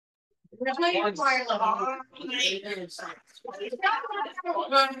All right.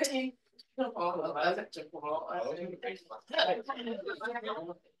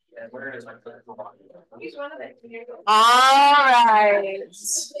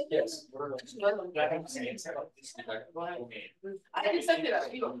 I did something about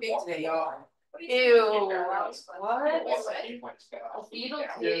fetal pig today, y'all. Ew. What? A fetal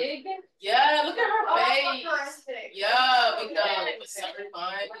pig? Yeah, look at her face. Yeah, we know. It was super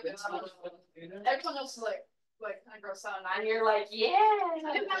fun. Everyone else is like kind of gross out, and you're like, yeah.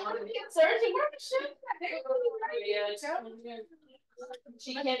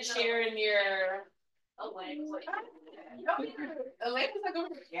 She can't share in your. Elaine was like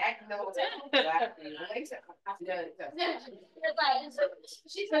over yakking the whole time.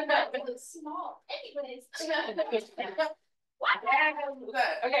 She's small. Anyways. What?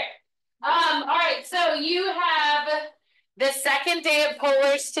 Okay. All right. So you have the second day of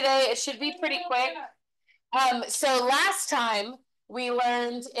polars today. It should be pretty quick. So last time we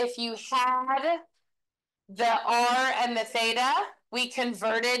learned if you had the R and the theta, we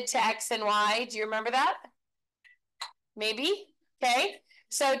converted to X and Y. Do you remember that? Maybe? Okay.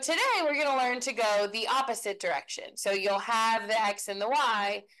 So today we're going to learn to go the opposite direction. So you'll have the X and the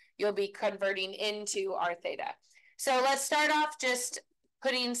Y, you'll be converting into R theta. So let's start off just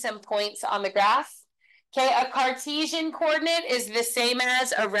putting some points on the graph. Okay, a Cartesian coordinate is the same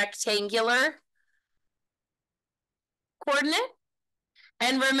as a rectangular coordinate.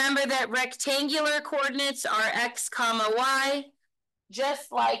 And remember that rectangular coordinates are X comma Y, just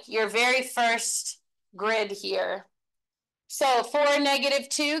like your very first grid here. So 4,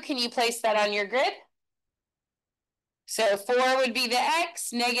 -2, can you place that on your grid? So 4 would be the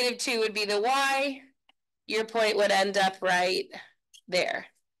X, -2 would be the Y. Your point would end up right there.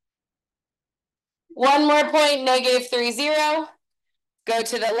 One more point, -3, 0. Go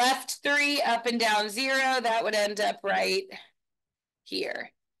to the left 3, up and down 0. That would end up right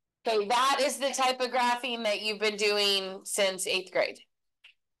here. Okay, that is the type of graphing that you've been doing since 8th grade.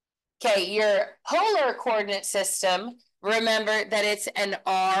 Okay, your polar coordinate system, remember that it's an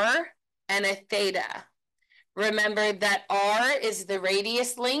R and a theta. Remember that R is the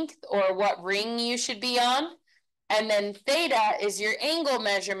radius length or what ring you should be on. And then theta is your angle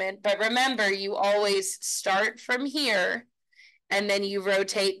measurement. But remember, you always start from here and then you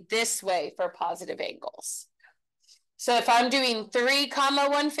rotate this way for positive angles. So if I'm doing 3,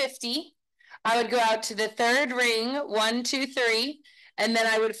 150, I would go out to the third ring, 1, 2, 3, and then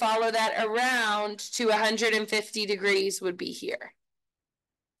I would follow that around to 150 degrees would be here.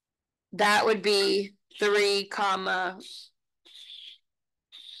 That would be 3,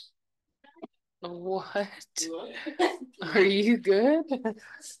 what? Are you good?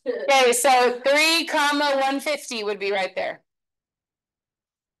 Okay, so 3, 150 would be right there.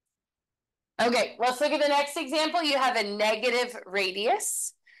 Okay, let's look at the next example. You have a negative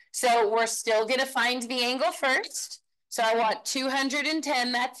radius. So we're still going to find the angle first. So I want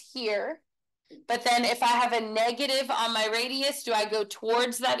 210, that's here. But then if I have a negative on my radius, do I go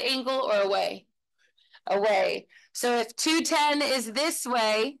towards that angle or away? Away. So if 210 is this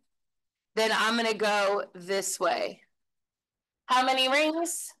way, then I'm going to go this way. How many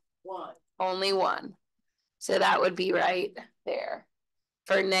rings? 1. Only 1. So that would be right there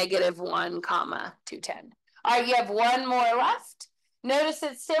for -1, 210. All right, you have one more left. Notice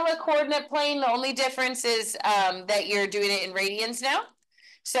it's still a coordinate plane. The only difference is that you're doing it in radians now.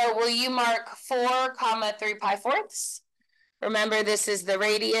 So will you mark 4, 3/4? Remember, this is the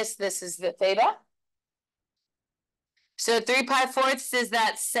radius, this is the theta. So 3/4 is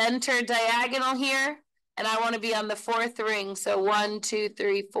that center diagonal here. And I want to be on the 4th ring. So 1, 2,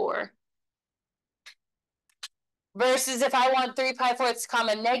 3, 4. Versus if I want 3/4,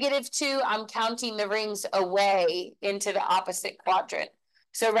 -2, I'm counting the rings away into the opposite quadrant.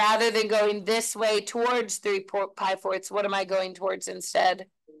 So rather than going this way towards 3/4, what am I going towards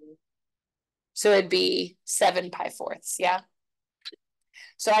instead? So it'd be 7/4, yeah?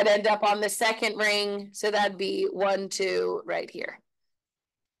 So I'd end up on the 2nd ring. So that'd be 1, 2 right here.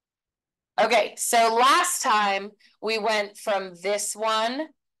 Okay, so last time we went from this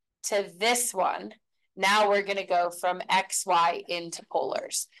one to this one. Now we're going to go from X, Y into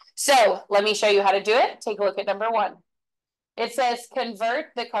polars. So let me show you how to do it. Take a look at number 1. It says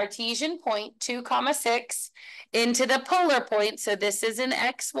convert the Cartesian point 2, 6 into the polar point. So this is an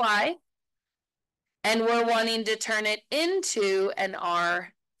X, Y. And we're wanting to turn it into an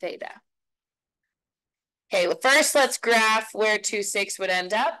R theta. Okay, well, first let's graph where 2, 6 would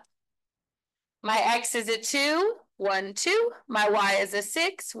end up. My X is a 2, 1, 2. My Y is a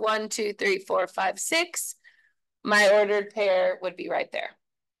 6, 1, 2, 3, 4, 5, 6. My ordered pair would be right there.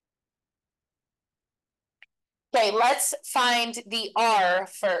 Okay, let's find the R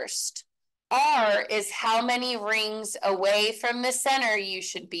first. R is how many rings away from the center you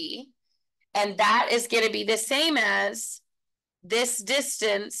should be. And that is going to be the same as this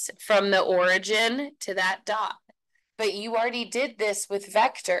distance from the origin to that dot. But you already did this with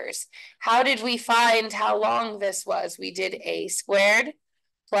vectors. How did we find how long this was? We did a squared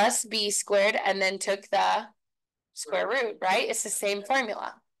plus b squared and then took the square root, right? It's the same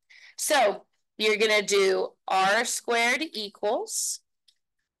formula. So you're going to do r squared equals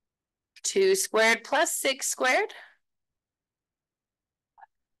 2 squared plus 6 squared.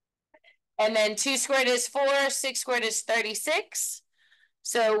 And then 2 squared is 4, 6 squared is 36.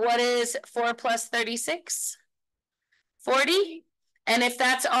 So what is 4 plus 36? 40. And if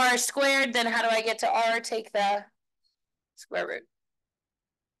that's r squared, then how do I get to r? Take the square root.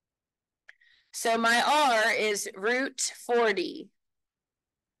 So my r is root 40,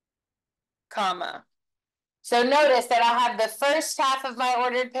 comma. So notice that I have the first half of my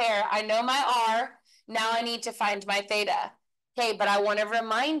ordered pair. I know my r. Now I need to find my theta. Okay, but I want to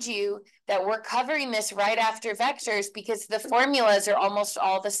remind you that we're covering this right after vectors because the formulas are almost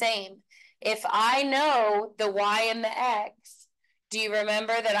all the same. If I know the y and the x, do you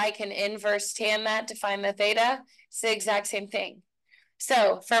remember that I can inverse tan that to find the theta? It's the exact same thing.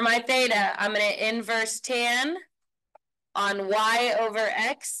 So for my theta, I'm going to inverse tan on y over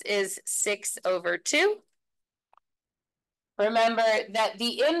x is 6 over 2. Remember that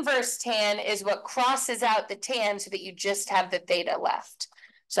the inverse tan is what crosses out the tan so that you just have the theta left.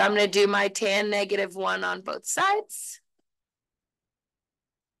 So I'm going to do my tan -1 on both sides,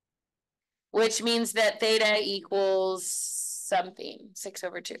 which means that theta equals something, 6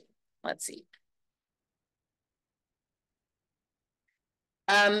 over 2. Let's see.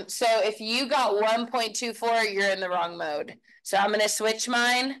 So if you got 1.24, you're in the wrong mode. So I'm going to switch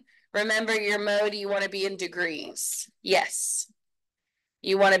mine. Remember your mode, you want to be in degrees. Yes.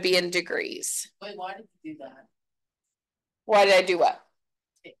 You want to be in degrees. Wait, why did you do that? Why did I do what?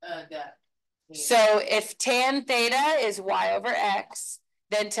 That. So if tan theta is y over x,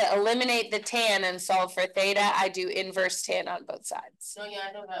 then to eliminate the tan and solve for theta, I do inverse tan on both sides. No, yeah,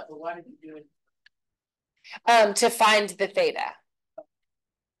 I know that, but why did you do it? To find the theta.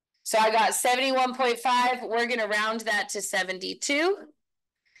 So I got 71.5. We're going to round that to 72.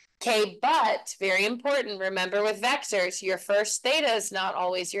 Okay, but very important, remember with vectors, your first theta is not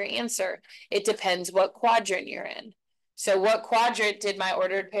always your answer. It depends what quadrant you're in. So what quadrant did my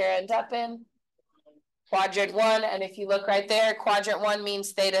ordered pair end up in? Quadrant 1, and if you look right there, quadrant 1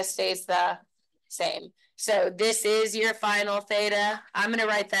 means theta stays the same. So this is your final theta. I'm going to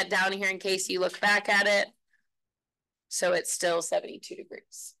write that down here in case you look back at it. So it's still 72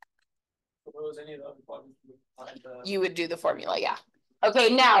 degrees. You would do the formula, yeah. Okay,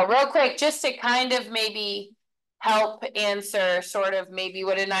 now real quick, just to kind of maybe help answer sort of maybe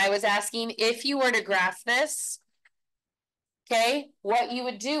what Anaya was asking, if you were to graph this, okay, what you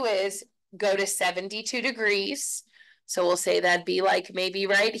would do is go to 72 degrees. So we'll say that'd be like maybe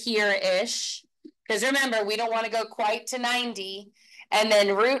right here-ish. Because remember, we don't want to go quite to 90. And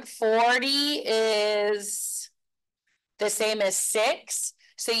then root 40 is the same as 6.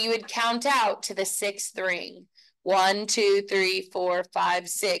 So you would count out to the 6th ring. 1, 2, 3, 4, 5,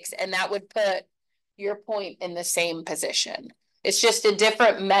 6. And that would put your point in the same position. It's just a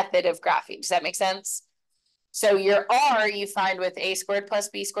different method of graphing. Does that make sense? So your r you find with a squared plus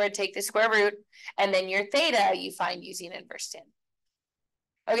b squared, take the square root. And then your theta you find using inverse tan.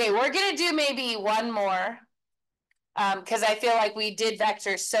 Okay, we're going to do maybe one more. Because I feel like we did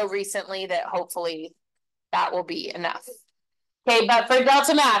vectors so recently that hopefully that will be enough. Okay, but for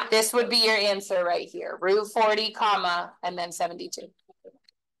delta math, this would be your answer right here. Root 40, comma, and then 72.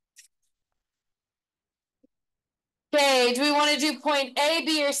 Okay, do we want to do point A,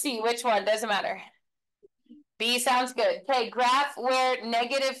 B, or C? Which one? Doesn't matter. B sounds good. Okay, graph where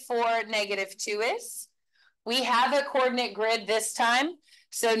 -4, -2 is. We have a coordinate grid this time.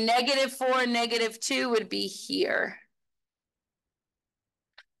 So -4, -2 would be here.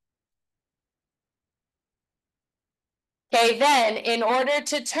 Okay, then in order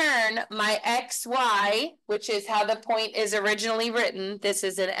to turn my XY, which is how the point is originally written, this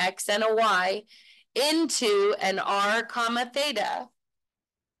is an X and a Y, into an R comma theta,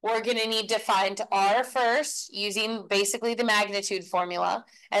 we're going to need to find R first using basically the magnitude formula,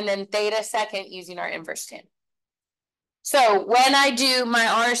 and then theta second using our inverse tan. So when I do my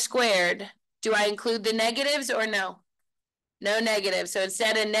R squared, do I include the negatives or no? No negatives. So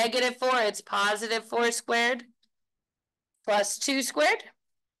instead of -4, it's +4 squared plus 2 squared.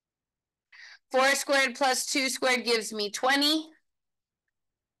 4 squared plus 2 squared gives me 20.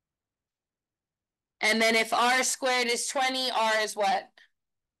 And then if r squared is 20, r is what?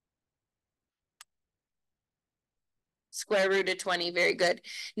 Square root of 20, very good.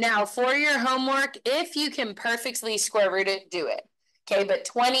 Now for your homework, if you can perfectly square root it, do it. Okay, but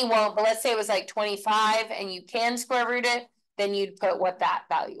 20 won't, but let's say it was like 25 and you can square root it, then you'd put what that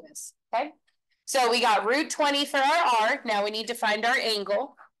value is, okay? So we got root 20 for our r. Now we need to find our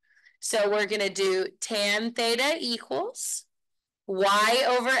angle. So we're gonna do tan theta equals y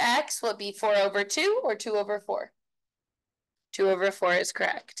over x will be 4 over 2 or 2 over 4? 2 over 4 is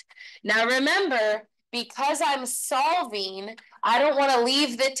correct. Now remember, because I'm solving, I don't want to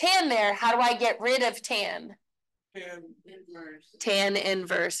leave the tan there. How do I get rid of tan? Tan inverse. Tan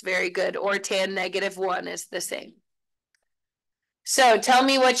inverse, very good. Or tan -1 is the same. So tell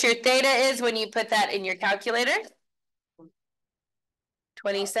me what your theta is when you put that in your calculator.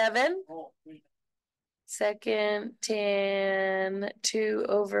 27. Second tan 2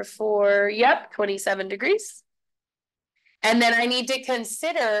 over 4. Yep, 27 degrees. And then I need to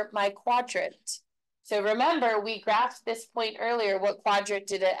consider my quadrant. So remember, we graphed this point earlier. What quadrant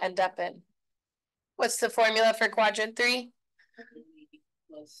did it end up in? What's the formula for quadrant 3?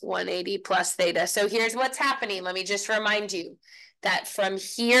 180 plus theta. So here's what's happening. Let me just remind you that from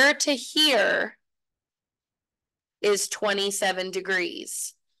here to here is 27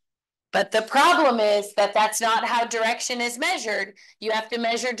 degrees. But the problem is that that's not how direction is measured. You have to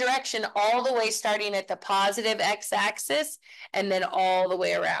measure direction all the way starting at the positive x-axis and then all the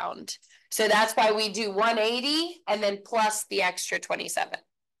way around. So that's why we do 180 and then plus the extra 27.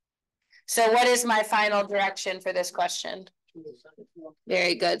 So what is my final direction for this question?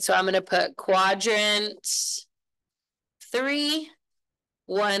 Very good. So I'm going to put quadrant 3,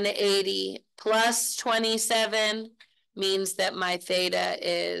 180 plus 27 means that my theta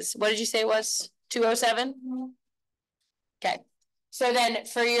is, what did you say it was? 207? Okay. So then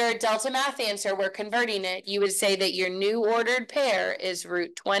for your delta math answer, we're converting it. You would say that your new ordered pair is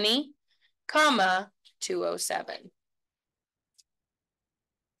root 20, comma, 207.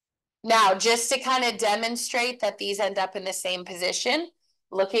 Now, just to kind of demonstrate that these end up in the same position,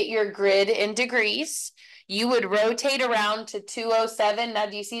 look at your grid in degrees. You would rotate around to 207. Now,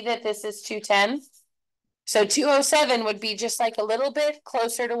 do you see that this is 210? So 207 would be just like a little bit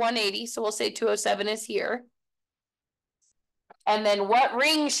closer to 180. So we'll say 207 is here. And then what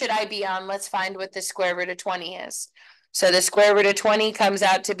ring should I be on? Let's find what the square root of 20 is. So the square root of 20 comes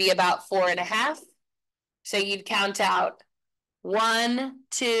out to be about 4.5. So you'd count out 1,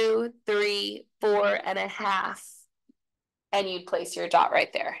 2, 3, 4.5. And you'd place your dot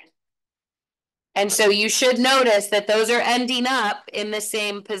right there. And so you should notice that those are ending up in the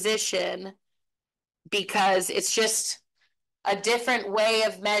same position, because it's just a different way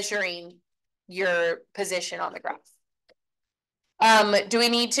of measuring your position on the graph. Do we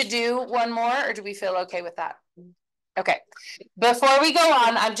need to do one more, or do we feel okay with that? Okay. Before we go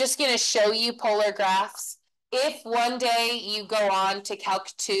on, I'm just going to show you polar graphs. If one day you go on to Calc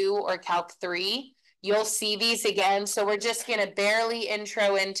 2 or Calc 3, you'll see these again. So we're just going to barely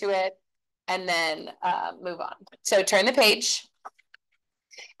intro into it and then move on. So turn the page.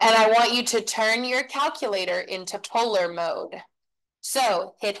 And I want you to turn your calculator into polar mode.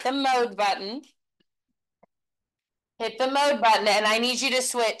 So hit the mode button. Hit the mode button, and I need you to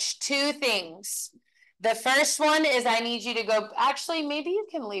switch 2 things. The first one is I need you to go, actually, maybe you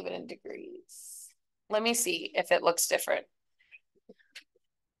can leave it in degrees. Let me see if it looks different.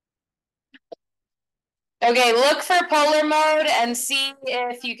 Okay, look for polar mode and see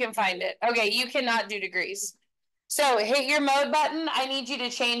if you can find it. Okay, you cannot do degrees. So hit your mode button. I need you to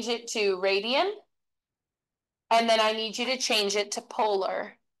change it to radian. And then I need you to change it to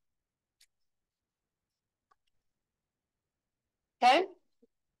polar. Okay.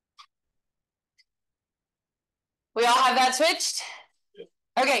 We all have that switched?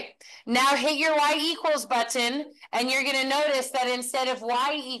 Okay, now hit your y equals button, and you're going to notice that instead of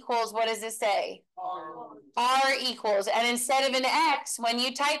y equals, what does it say? R equals. And instead of an x, when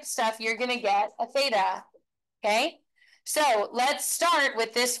you type stuff, you're going to get a theta. Okay, so let's start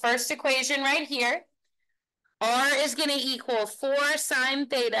with this first equation right here. R is going to equal 4 sine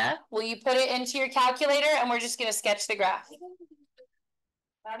theta. Will you put it into your calculator? And we're just going to sketch the graph.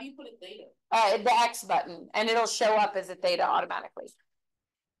 How do you put a theta? The X button, and it'll show up as a theta automatically.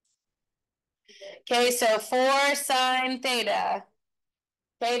 Okay, so 4 sine theta.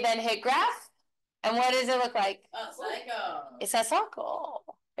 Okay, then hit graph. And what does it look like? A cycle. It's a circle.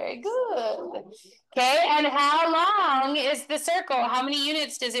 Very good. Okay, and how long is the circle? How many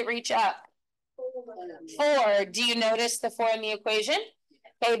units does it reach up? 4. Do you notice the 4 in the equation?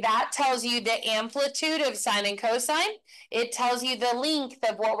 Okay, that tells you the amplitude of sine and cosine. It tells you the length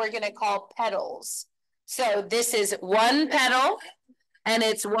of what we're going to call petals. So this is one petal and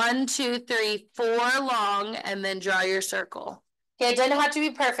it's 1, 2, 3, 4 long, and then draw your circle. Okay, it doesn't have to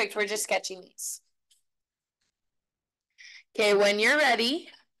be perfect. We're just sketching these. Okay, when you're ready,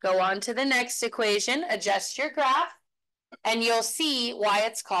 go on to the next equation, adjust your graph, and you'll see why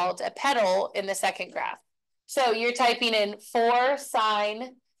it's called a petal in the second graph. So you're typing in 4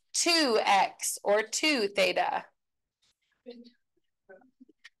 sine 2x or 2 theta.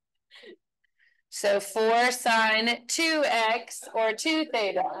 So 4 sine 2x or 2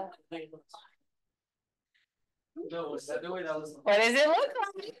 theta. What does it look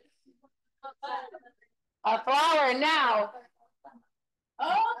like? A flower. Now,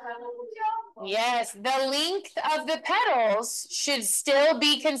 yes, the length of the petals should still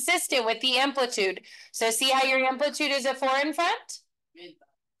be consistent with the amplitude. So see how your amplitude is a 4 in front?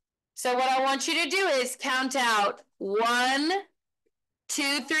 So what I want you to do is count out 1,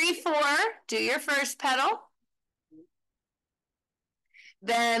 2, 3, 4. Do your first petal.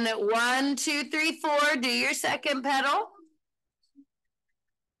 Then 1, 2, 3, 4. Do your second petal.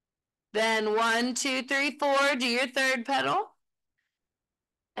 Then 1, 2, 3, 4. Do your third petal.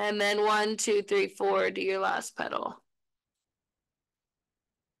 And then 1, 2, 3, 4. Do your last petal.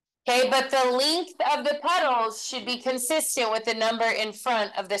 Okay, but the length of the petals should be consistent with the number in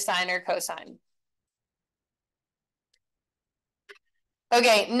front of the sine or cosine.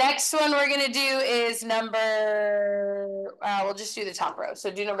 Okay, next one we're gonna do is number, we'll just do the top row.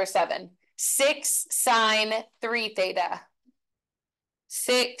 So do number 7. 6 sine 3 theta.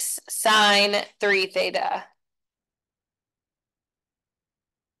 6 sine 3 theta.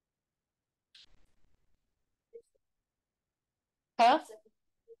 Huh?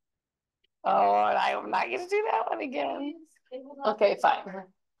 Oh, I'm not gonna do that one again. Okay, fine.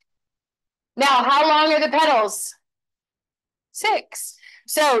 Now, how long are the petals? 6.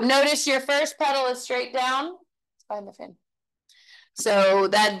 So notice your first petal is straight down. Find the fin. So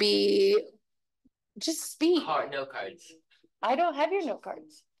that'd be just speak. No cards. I don't have your note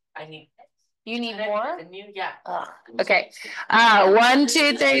cards. You need more? Yeah. Okay. 1,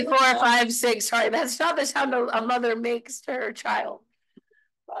 2, 3, 4, 5, 6. Sorry, that's not the sound a mother makes to her child.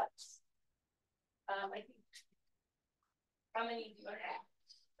 But I think how many do I have?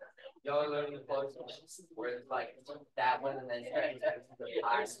 Y'all are learning the close where it's like that one and then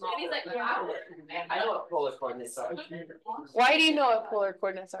I know what polar coordinates are. Why do you know what polar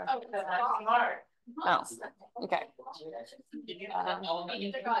coordinates are? Oh, smart. Oh, okay.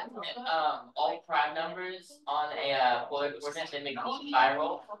 All prime numbers on a polar coordinate, they make a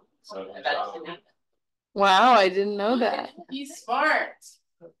spiral. Wow, I didn't know that. He's smart.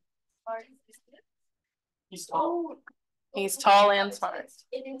 He's tall. He's tall and smart.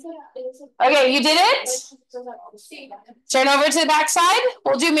 Okay, you did it? Turn over to the back side.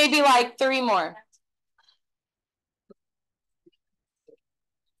 We'll do maybe like 3 more.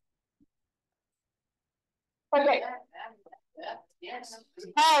 Okay.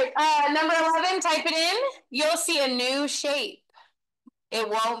 All right, number 11, type it in. You'll see a new shape. It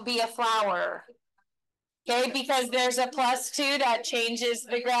won't be a flower. Okay, because there's a +2 that changes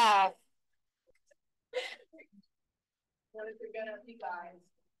the graph.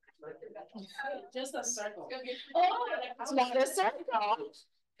 Just a circle. It's not a circle.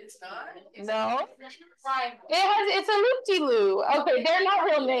 It's not? No. It's a loop-de-loo. Okay, they're not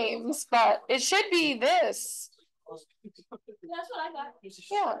real names, but it should be this. That's what I got.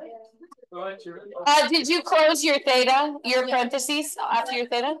 Yeah. Did you close your theta, your parentheses after your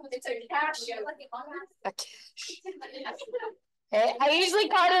theta? It's a cash. A cash. Okay, I usually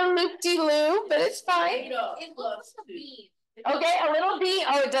call it a loop-de-loo, but it's fine. It looks a bean. Okay, a little bean.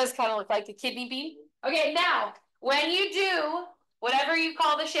 Oh, it does kind of look like a kidney bean. Okay, now, when you do whatever you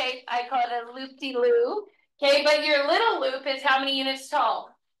call the shape, I call it a loop-de-loo. Okay, but your little loop is how many units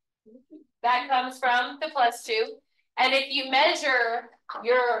tall? That comes from the +2. And if you measure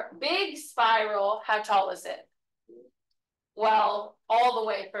your big spiral, how tall is it? Well, all the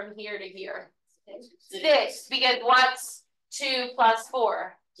way from here to here. 6, because what's 2 +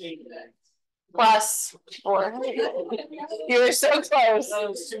 4? +4. You were so close.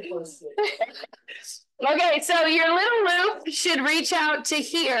 Okay, so your little loop should reach out to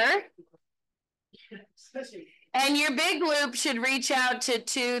here. And your big loop should reach out to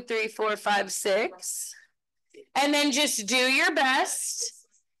 2, 3, 4, 5, 6. And then just do your best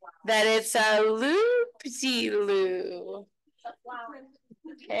that it's a loop-de-loo.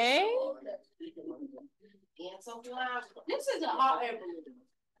 Okay. This is a hot air balloon.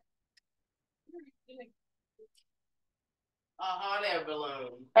 A hot air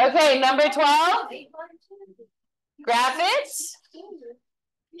balloon. Okay, number 12. Graph it.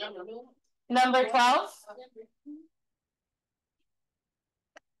 Number 12.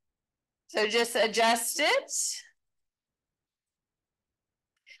 So just adjust it.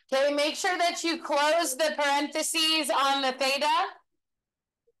 Okay, make sure that you close the parentheses on the theta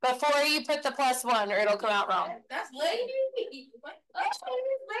before you put the +1 or it'll come out wrong. That's lady. Ladies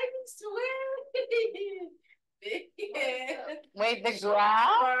to wear. Wait, the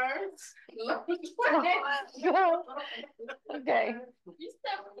graph? Okay.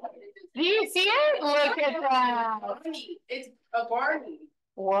 Do you see it? Look at that. It's a Barney.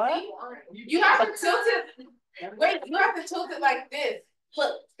 What? You have to tilt it. Wait, you have to tilt it like this.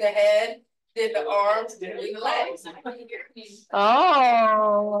 Flip the head, then the arms, then the legs.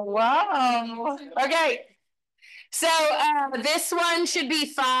 Oh, wow. Okay. So this one should be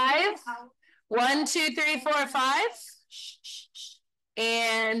 5. 1, 2, 3, 4, 5.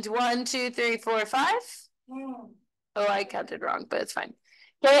 And 1, 2, 3, 4, 5. Oh, I counted wrong, but it's fine.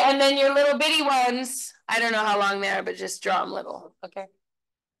 Okay, and then your little bitty ones. I don't know how long they are, but just draw them little. Okay.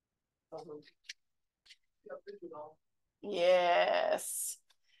 Yes.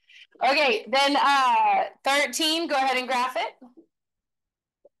 Okay, then 13, go ahead and graph it.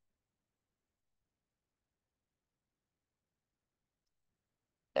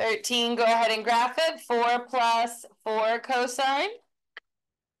 Go ahead and graph it. 4 plus 4 cosine.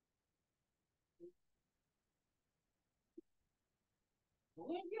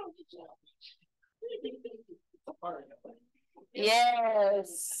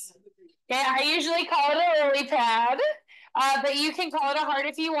 Yes. Okay, I usually call it a lily pad, but you can call it a heart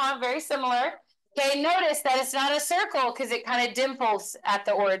if you want, very similar. Okay, notice that it's not a circle because it kind of dimples at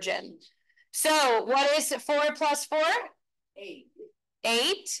the origin. So what is 4 plus 4? 8.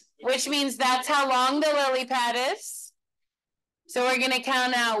 8, which means that's how long the lily pad is. So we're going to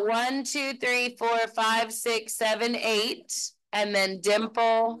count out 1, 2, 3, 4, 5, 6, 7, 8, and then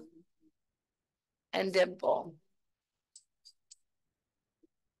dimple and dimple.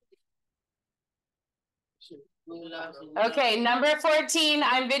 Okay, number 14,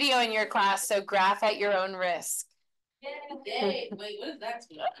 I'm videoing your class, so graph at your own risk. Wait, what is that?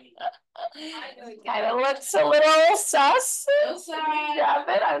 Kind of looks a little sus. Outside. Graph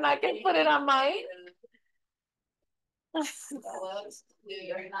it. I'm not going to put it on mine.